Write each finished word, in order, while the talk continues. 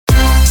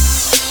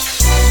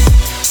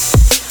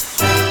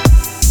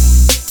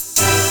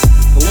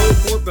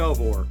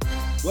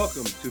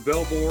Welcome to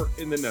Belvoir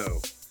in the Know,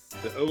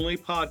 the only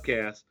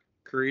podcast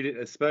created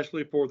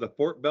especially for the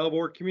Fort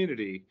Belvoir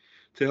community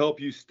to help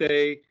you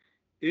stay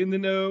in the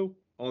know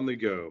on the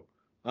go.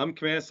 I'm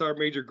Command Sergeant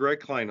Major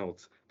Greg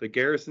Kleinholtz, the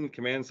Garrison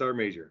Command Sergeant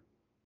Major.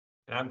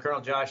 And I'm Colonel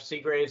Josh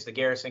Seagraves, the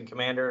Garrison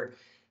Commander.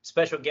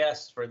 Special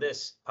guests for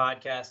this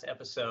podcast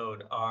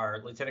episode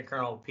are Lieutenant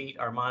Colonel Pete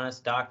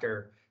Armanis,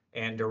 Doctor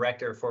and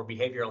Director for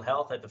Behavioral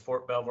Health at the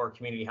Fort Belvoir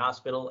Community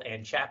Hospital,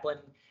 and Chaplain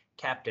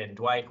Captain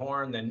Dwight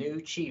Horn, the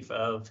new Chief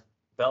of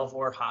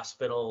Belvoir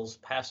Hospital's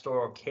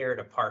Pastoral Care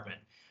Department.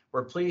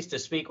 We're pleased to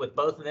speak with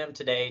both of them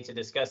today to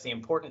discuss the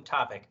important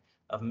topic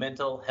of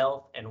mental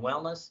health and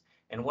wellness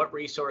and what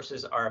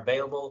resources are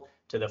available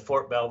to the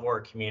Fort Belvoir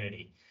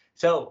community.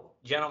 So,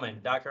 gentlemen,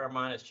 Dr.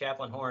 Armanis,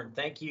 Chaplain Horn,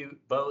 thank you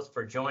both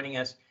for joining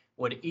us.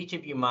 Would each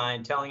of you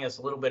mind telling us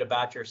a little bit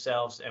about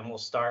yourselves? And we'll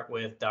start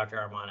with Dr.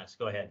 Armanis.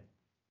 Go ahead.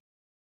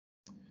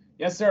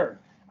 Yes, sir.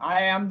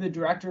 I am the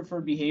Director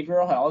for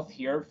Behavioral Health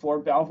here at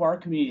Fort Belvoir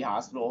Community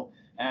Hospital,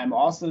 and I'm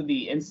also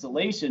the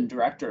Installation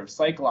Director of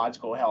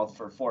Psychological Health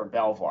for Fort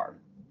Belvoir.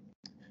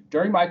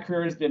 During my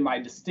career, it's been my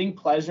distinct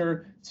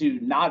pleasure to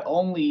not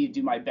only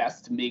do my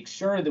best to make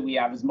sure that we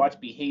have as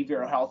much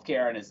behavioral health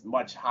care and as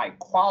much high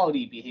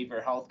quality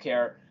behavioral health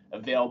care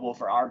available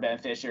for our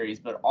beneficiaries,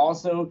 but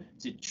also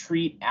to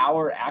treat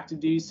our active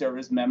duty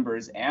service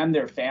members and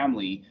their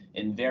family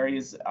in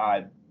various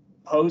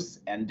posts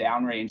and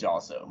downrange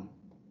also.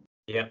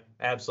 Yep,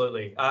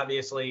 absolutely.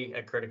 Obviously,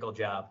 a critical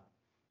job.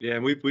 Yeah,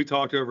 and we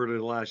talked over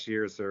the last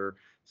year, sir.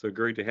 So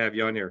great to have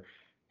you on here.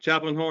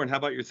 Chaplain Horn, how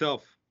about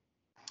yourself?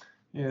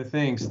 Yeah,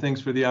 thanks.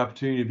 Thanks for the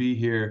opportunity to be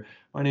here.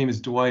 My name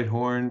is Dwight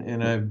Horn,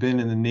 and I've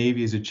been in the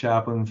Navy as a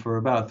chaplain for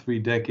about 3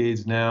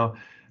 decades now.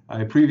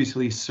 I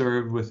previously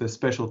served with a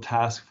special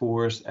task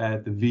force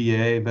at the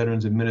VA,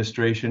 Veterans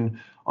Administration,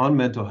 on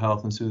mental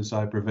health and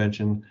suicide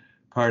prevention.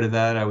 Prior to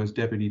that, I was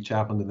Deputy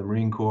Chaplain to the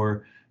Marine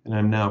Corps, and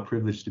I'm now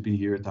privileged to be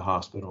here at the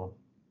hospital.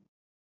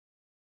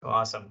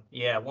 Awesome.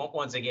 Yeah,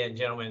 once again,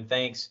 gentlemen,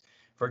 thanks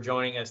for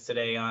joining us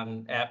today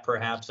at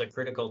perhaps a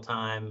critical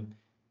time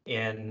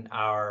in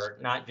our,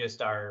 not just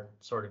our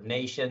sort of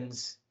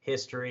nation's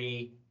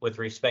history with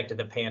respect to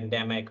the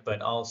pandemic,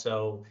 but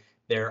also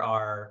there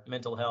are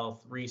mental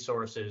health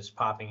resources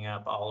popping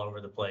up all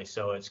over the place.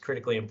 So it's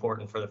critically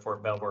important for the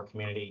Fort Belvoir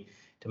community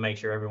to make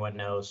sure everyone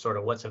knows sort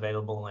of what's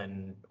available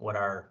and what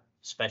our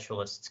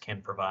specialists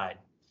can provide.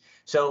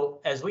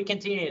 So as we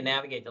continue to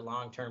navigate the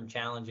long-term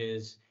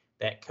challenges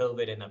that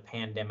COVID and the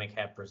pandemic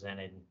have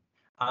presented,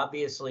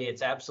 obviously,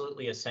 it's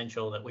absolutely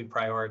essential that we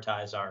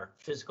prioritize our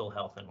physical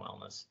health and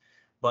wellness.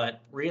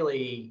 But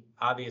really,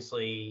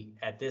 obviously,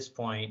 at this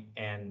point,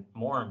 and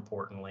more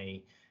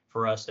importantly,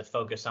 for us to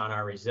focus on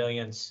our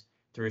resilience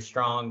through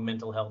strong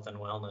mental health and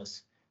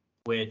wellness,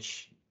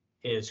 which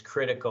is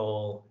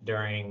critical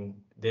during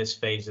this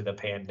phase of the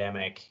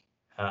pandemic,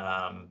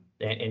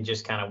 and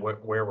just kind of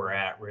where we're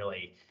at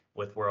really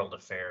with world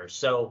affairs.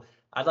 So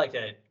I'd like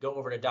to go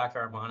over to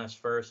Dr. Armanis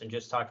first and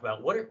just talk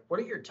about what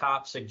are your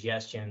top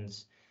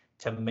suggestions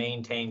to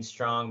maintain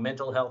strong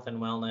mental health and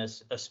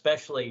wellness,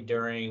 especially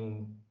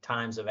during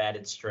times of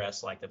added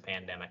stress like the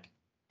pandemic?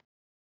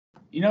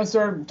 You know,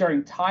 sir,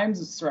 during times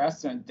of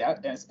stress and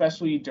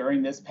especially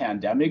during this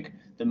pandemic,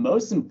 the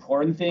most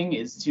important thing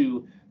is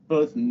to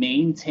both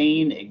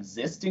maintain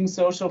existing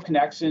social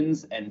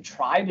connections and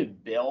try to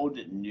build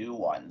new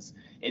ones.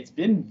 It's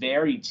been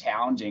very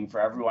challenging for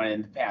everyone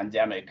in the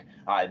pandemic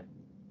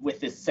with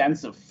this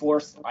sense of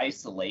forced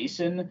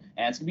isolation,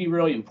 and it's going to be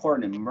really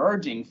important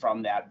emerging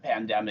from that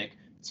pandemic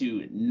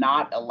to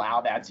not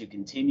allow that to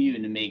continue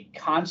and to make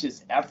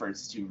conscious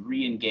efforts to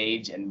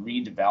re-engage and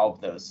redevelop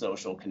those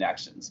social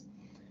connections.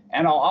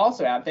 And I'll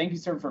also add, thank you,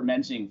 sir, for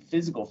mentioning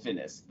physical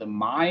fitness. The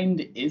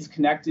mind is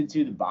connected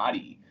to the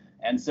body.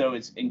 And so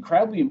it's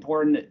incredibly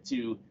important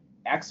to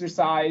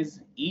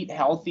exercise, eat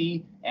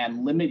healthy,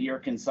 and limit your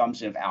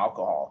consumption of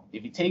alcohol.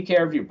 If you take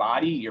care of your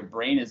body, your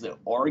brain is an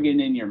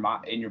organ in your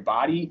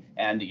body,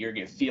 and you're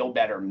going to feel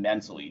better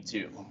mentally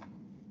too.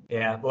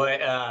 Yeah, boy,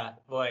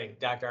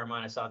 Dr.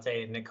 Armanis, I'll tell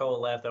you, Nicole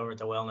left over at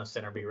the Wellness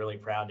Center. Be really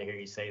proud to hear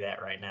you say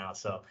that right now.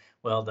 So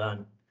well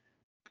done.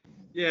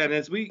 Yeah, and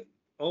as we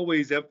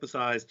always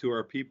emphasize to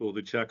our people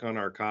to check on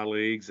our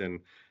colleagues and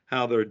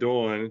how they're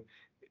doing,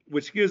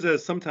 which gives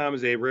us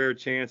sometimes a rare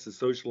chance to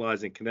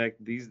socialize and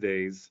connect these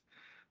days.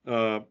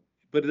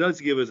 But it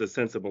does give us a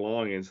sense of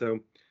belonging.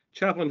 So,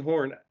 Chaplain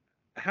Horn,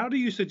 how do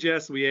you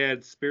suggest we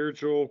add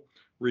spiritual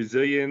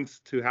resilience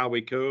to how we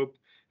cope?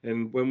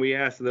 And when we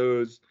ask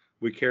those,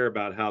 we care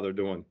about how they're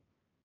doing.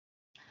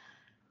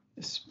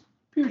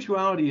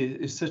 Spirituality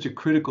is such a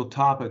critical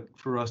topic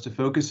for us to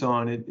focus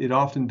on. It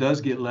often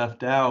does get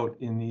left out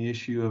in the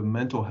issue of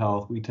mental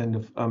health.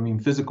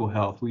 Physical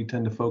health. We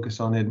tend to focus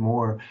on it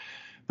more.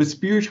 But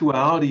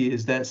spirituality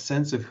is that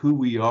sense of who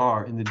we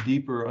are and the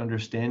deeper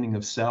understanding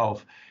of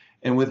self.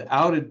 And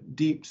without a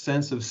deep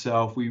sense of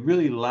self, we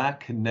really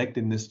lack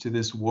connectedness to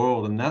this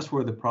world. And that's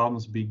where the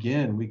problems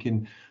begin. We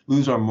can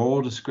lose our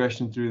moral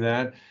discretion through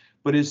that.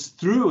 But it's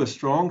through a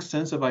strong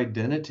sense of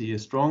identity, a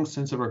strong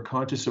sense of our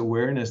conscious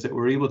awareness that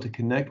we're able to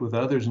connect with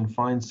others and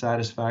find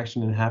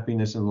satisfaction and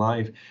happiness in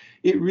life.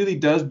 It really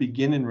does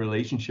begin in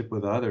relationship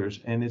with others.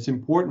 And it's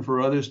important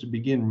for others to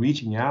begin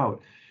reaching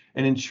out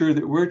and ensure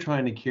that we're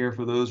trying to care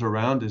for those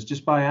around us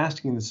just by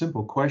asking the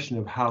simple question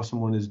of how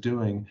someone is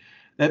doing.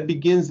 That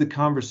begins the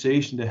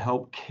conversation to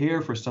help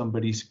care for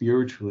somebody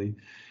spiritually.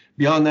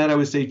 Beyond that, I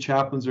would say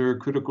chaplains are a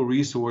critical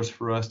resource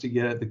for us to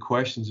get at the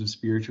questions of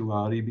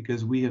spirituality,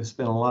 because we have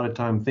spent a lot of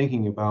time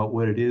thinking about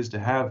what it is to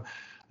have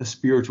a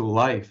spiritual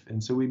life.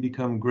 And so we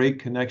become great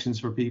connections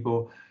for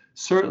people.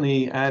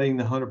 Certainly adding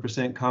the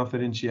 100%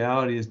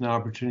 confidentiality is an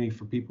opportunity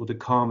for people to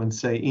come and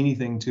say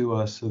anything to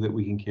us so that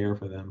we can care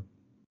for them.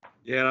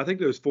 Yeah, and I think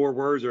those 4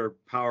 words are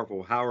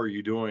powerful. How are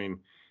you doing?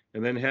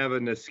 And then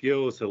having the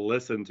skills to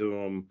listen to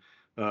them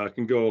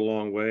can go a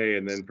long way.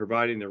 And then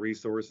providing the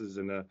resources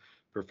and the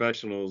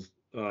professionals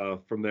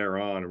from there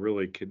on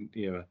really can,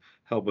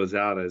 help us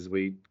out as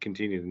we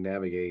continue to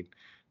navigate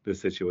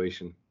this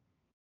situation.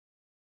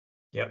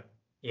 Yep.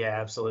 Yeah,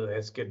 absolutely.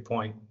 That's a good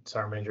point,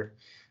 Sergeant Major.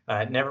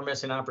 Never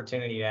miss an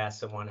opportunity to ask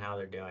someone how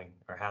they're doing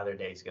or how their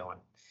day's going.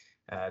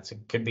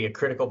 Could be a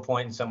critical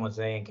point in someone's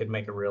day and could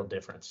make a real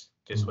difference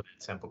just with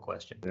a simple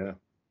question. Yeah.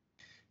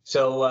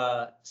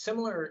 So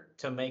similar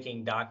to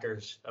making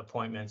doctor's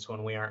appointments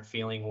when we aren't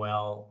feeling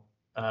well,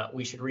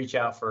 we should reach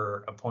out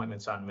for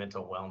appointments on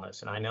mental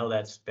wellness. And I know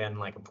that's been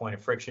like a point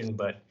of friction,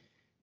 but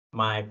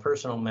my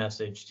personal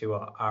message to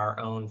our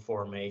own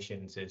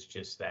formations is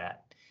just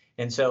that.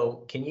 And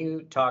so can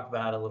you talk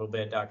about a little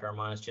bit, Dr.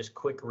 Armanis, just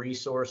quick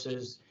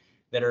resources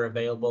that are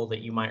available that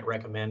you might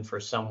recommend for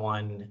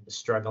someone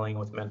struggling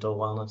with mental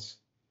wellness?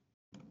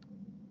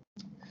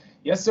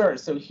 Yes, sir.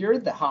 So here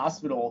at the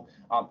hospital,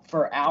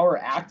 for our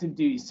active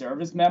duty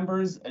service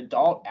members,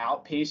 adult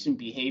outpatient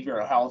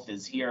behavioral health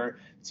is here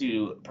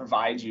to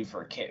provide you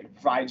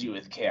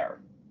with care.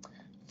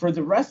 For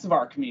the rest of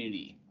our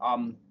community,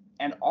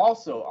 and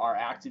also our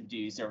active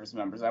duty service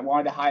members, I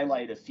wanted to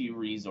highlight a few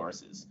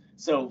resources.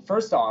 So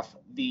first off,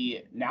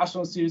 the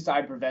National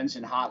Suicide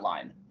Prevention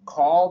Hotline.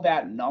 Call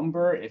that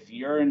number if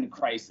you're in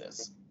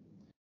crisis.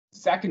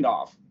 Second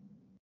off,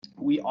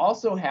 we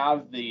also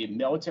have the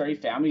military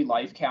family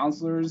life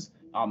counselors,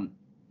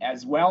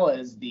 as well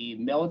as the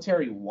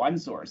military one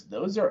source.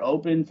 Those are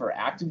open for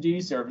active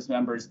duty service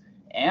members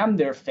and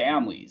their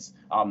families.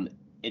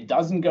 It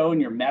doesn't go in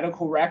your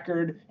medical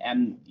record,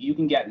 and you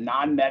can get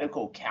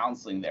non-medical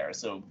counseling there.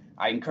 So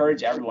I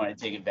encourage everyone to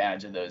take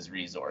advantage of those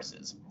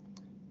resources.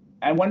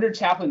 I wonder,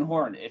 Chaplain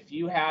Horn, if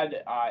you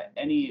had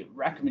any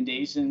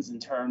recommendations in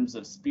terms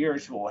of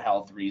spiritual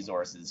health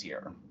resources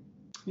here.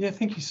 Yeah,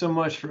 thank you so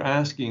much for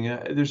asking.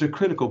 There's a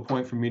critical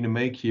point for me to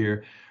make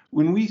here.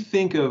 When we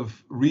think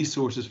of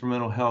resources for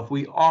mental health,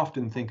 we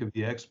often think of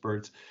the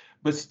experts,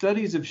 but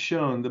studies have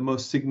shown the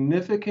most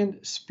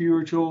significant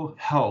spiritual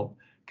help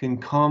can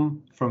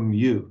come from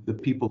you, the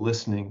people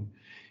listening.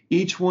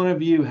 Each one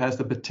of you has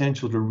the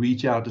potential to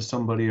reach out to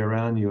somebody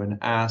around you and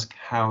ask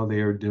how they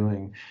are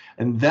doing.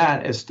 And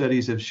that, as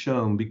studies have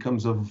shown,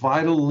 becomes a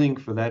vital link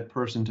for that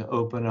person to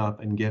open up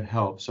and get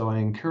help. So I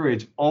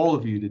encourage all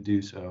of you to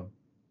do so.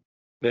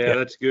 Yeah,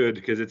 that's good,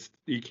 because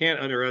you can't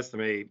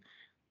underestimate.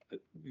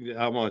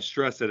 I want to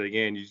stress it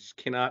again. You just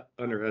cannot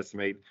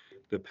underestimate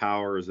the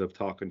powers of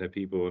talking to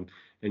people.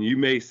 And you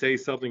may say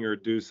something or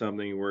do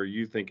something where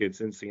you think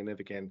it's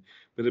insignificant,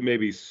 but it may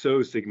be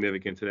so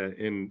significant to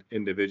that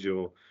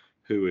individual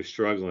who is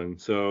struggling.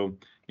 So,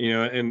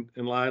 and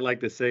I like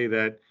to say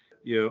that,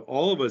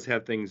 all of us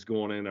have things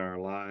going in our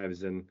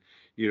lives. And,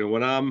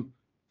 when I'm,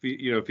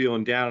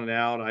 feeling down and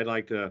out, I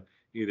like to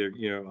either,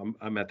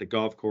 I'm at the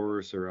golf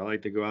course, or I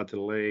like to go out to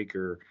the lake,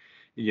 or,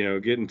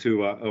 get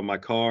into my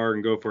car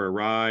and go for a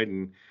ride.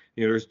 And,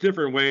 there's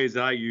different ways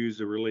I use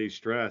to relieve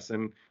stress.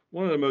 And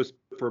one of the most,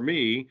 for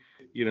me,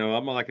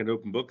 I'm like an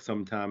open book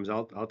sometimes.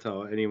 I'll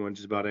tell anyone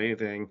just about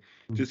anything,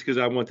 just because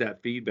I want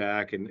that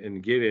feedback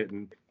and get it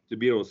and to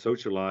be able to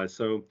socialize.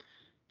 So,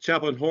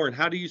 Chaplain Horn,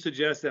 how do you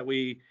suggest that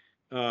we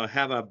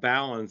have a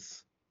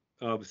balance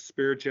of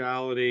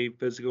spirituality,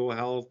 physical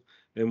health,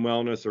 and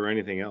wellness, or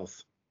anything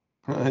else?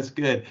 That's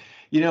good.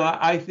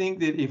 I think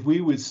that if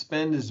we would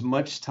spend as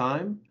much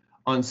time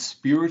on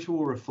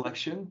spiritual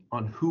reflection,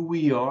 on who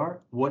we are,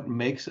 what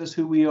makes us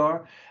who we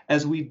are,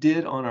 as we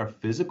did on our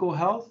physical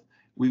health,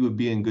 we would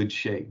be in good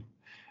shape.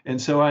 And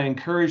so I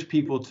encourage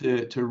people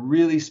to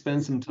really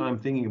spend some time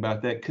thinking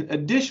about that.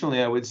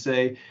 Additionally, I would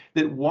say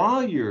that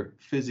while you're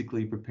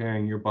physically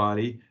preparing your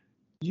body,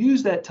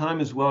 use that time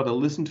as well to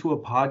listen to a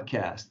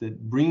podcast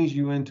that brings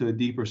you into a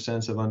deeper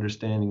sense of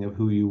understanding of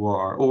who you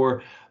are,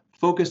 or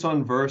focus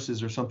on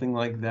verses or something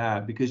like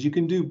that, because you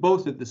can do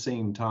both at the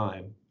same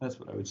time. That's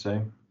what I would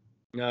say.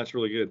 No, that's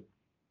really good.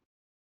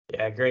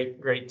 Yeah,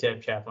 great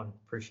tip, Chaplain.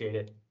 Appreciate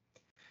it.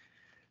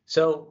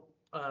 So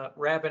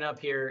wrapping up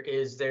here,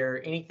 is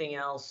there anything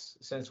else,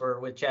 since we're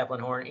with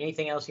Chaplain Horn,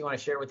 anything else you want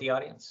to share with the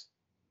audience?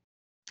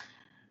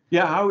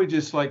 Yeah, I would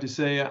just like to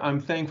say I'm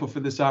thankful for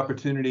this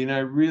opportunity, and I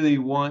really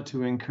want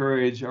to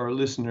encourage our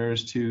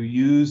listeners to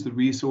use the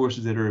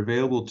resources that are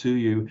available to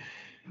you.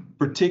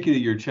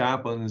 particularly your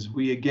chaplains,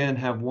 we again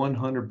have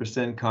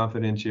 100%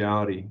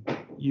 confidentiality.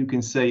 You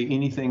can say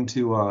anything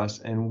to us,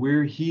 and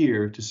we're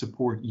here to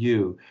support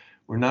you.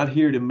 We're not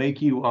here to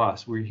make you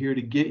us. We're here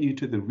to get you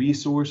to the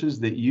resources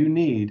that you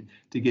need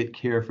to get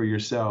care for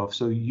yourself.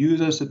 So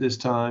use us at this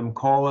time.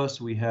 Call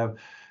us. We have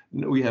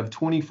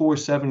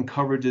 24/7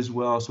 coverage as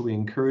well. So we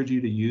encourage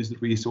you to use the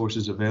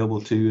resources available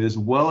to you, as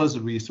well as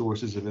the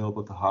resources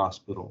available at the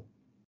hospital.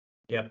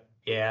 Yep.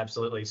 Yeah,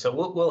 absolutely. So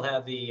we'll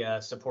have the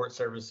support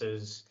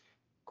services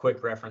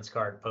quick reference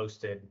card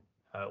posted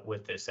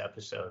with this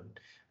episode.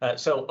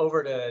 So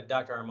over to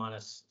Dr.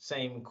 Armanis,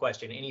 same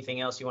question.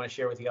 Anything else you want to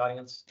share with the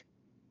audience?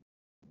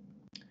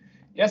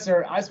 Yes,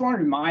 sir. I just want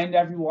to remind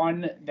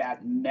everyone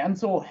that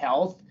mental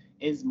health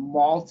is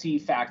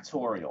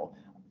multifactorial.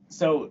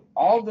 So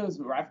all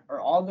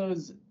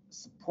those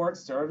support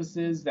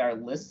services that are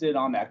listed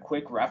on that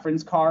quick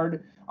reference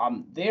card,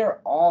 they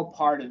are all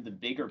part of the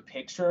bigger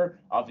picture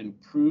of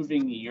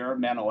improving your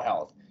mental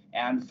health.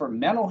 And for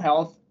mental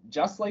health,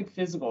 just like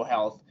physical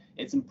health,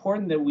 it's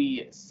important that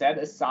we set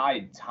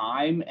aside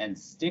time and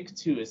stick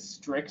to a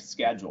strict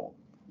schedule.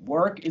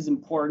 Work is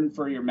important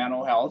for your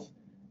mental health.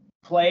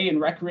 Play and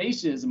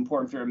recreation is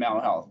important for your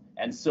mental health,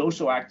 and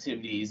social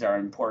activities are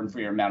important for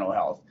your mental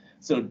health.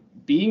 So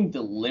being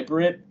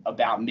deliberate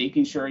about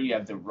making sure you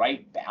have the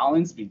right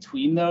balance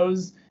between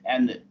those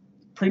and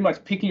pretty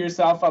much picking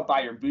yourself up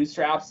by your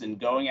bootstraps and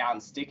going out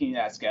and sticking to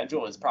that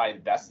schedule is probably the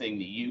best thing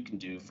that you can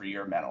do for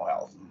your mental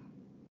health.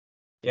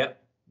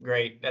 Yep.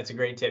 Great. That's a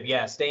great tip.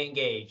 Yeah. Stay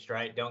engaged,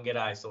 right? Don't get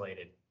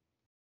isolated.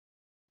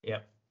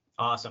 Yep.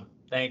 Awesome.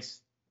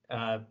 Thanks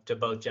to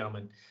both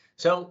gentlemen.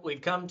 So we've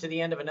come to the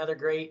end of another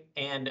great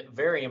and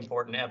very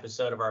important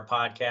episode of our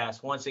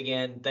podcast. Once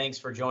again, thanks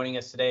for joining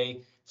us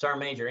today.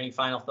 Sergeant Major, any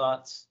final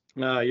thoughts?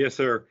 Yes,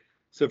 sir.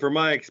 So from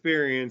my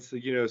experience,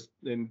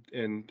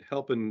 in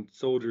helping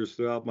soldiers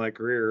throughout my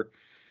career,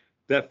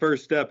 that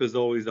first step is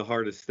always the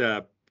hardest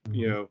step,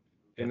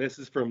 and this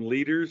is from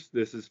leaders,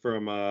 this is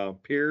from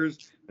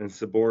peers and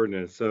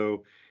subordinates.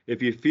 So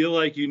if you feel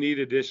like you need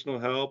additional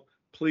help,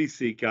 please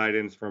seek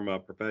guidance from a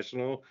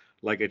professional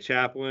like a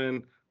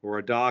chaplain or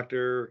a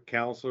doctor,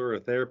 counselor, a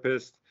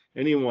therapist,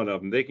 any one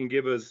of them. They can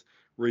give us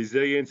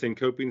resilience and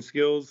coping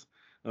skills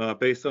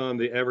based on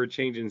the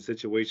ever-changing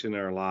situation in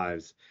our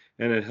lives,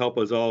 and it help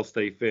us all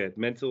stay fit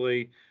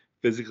mentally,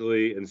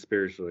 physically, and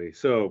spiritually.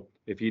 So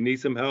if you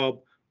need some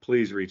help,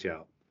 please reach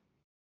out.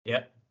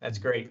 Yep, that's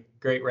great.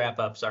 Great wrap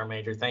up, Sergeant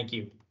Major. Thank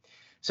you.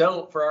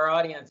 So for our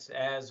audience,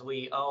 as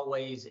we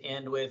always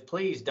end with,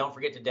 please don't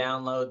forget to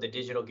download the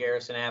Digital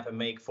Garrison app and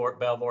make Fort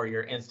Belvoir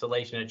your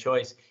installation of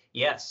choice.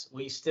 Yes,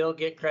 we still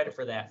get credit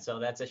for that. So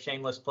that's a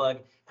shameless plug.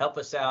 Help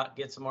us out,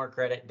 get some more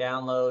credit,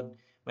 download,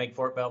 make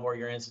Fort Belvoir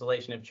your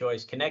installation of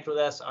choice. Connect with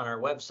us on our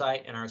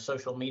website and our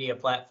social media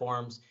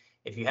platforms.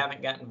 If you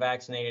haven't gotten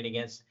vaccinated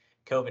against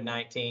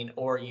COVID-19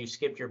 or you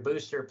skipped your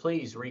booster,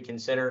 please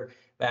reconsider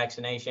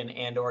vaccination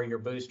and or your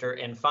booster.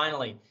 And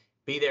finally,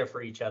 be there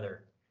for each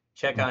other.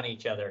 Check on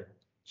each other.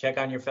 Check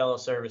on your fellow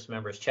service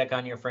members. Check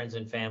on your friends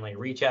and family.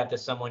 Reach out to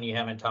someone you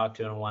haven't talked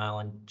to in a while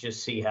and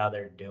just see how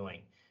they're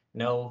doing.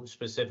 No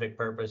specific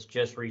purpose.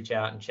 Just reach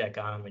out and check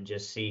on them and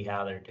just see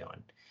how they're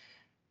doing.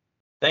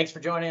 Thanks for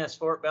joining us,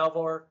 Fort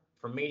Belvoir.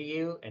 From me to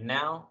you, and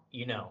now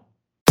you know.